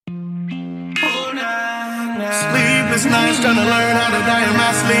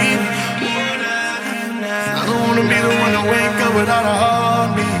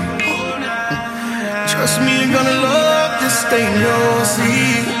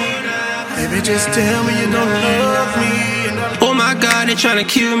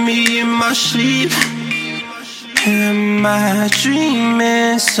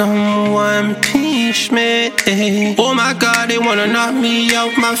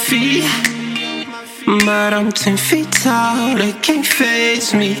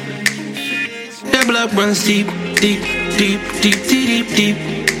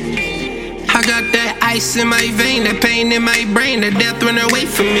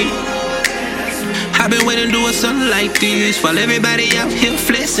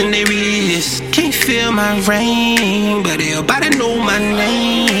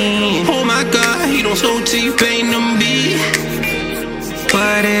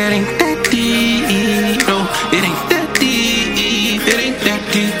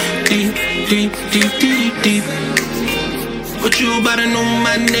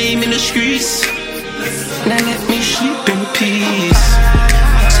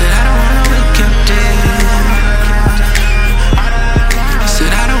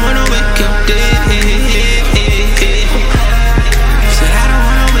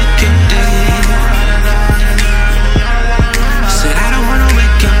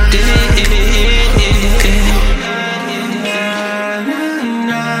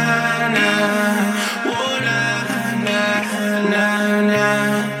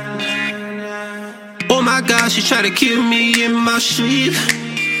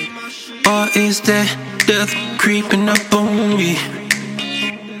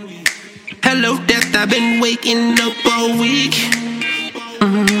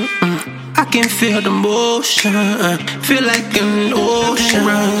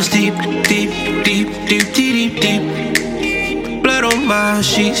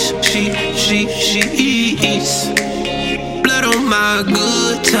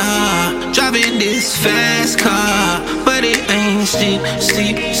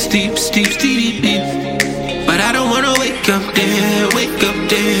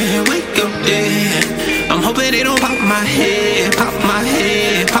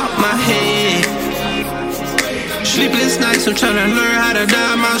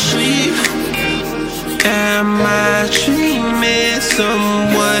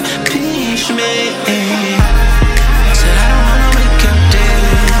Said I don't wanna wake up dead.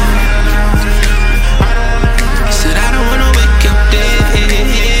 Said I don't wanna wake up dead.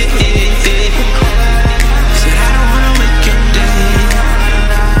 Said I don't wanna wake up dead.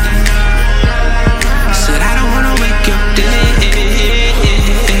 Said I don't wanna wake up dead.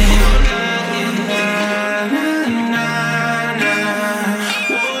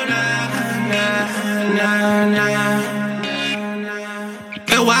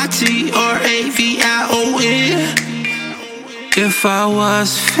 LYTRAVION. If I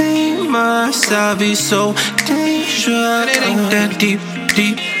was famous, I'd be so dangerous. It ain't that deep,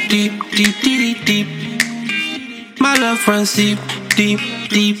 deep, deep, deep, deep, deep, deep. My love runs deep, deep,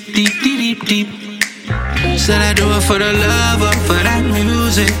 deep, deep, deep, deep, deep. Said I do it for the love of, for that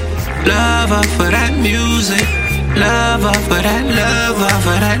music. Love of, for that music. Love of, for that love of,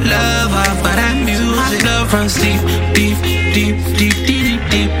 for that love of, for that music. My love runs deep, deep, deep, deep, deep, deep,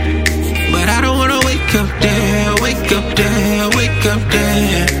 deep. But I don't wanna wake up there, wake up there, wake up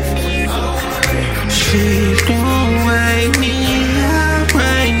there. Please don't wake me up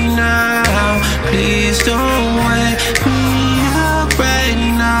right now. Please don't wake me up right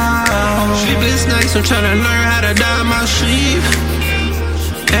now. Sleepless nights, I'm tryna learn how to die in my sleep.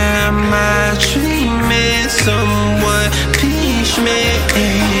 Am I dreaming? Someone teach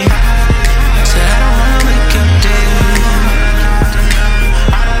me.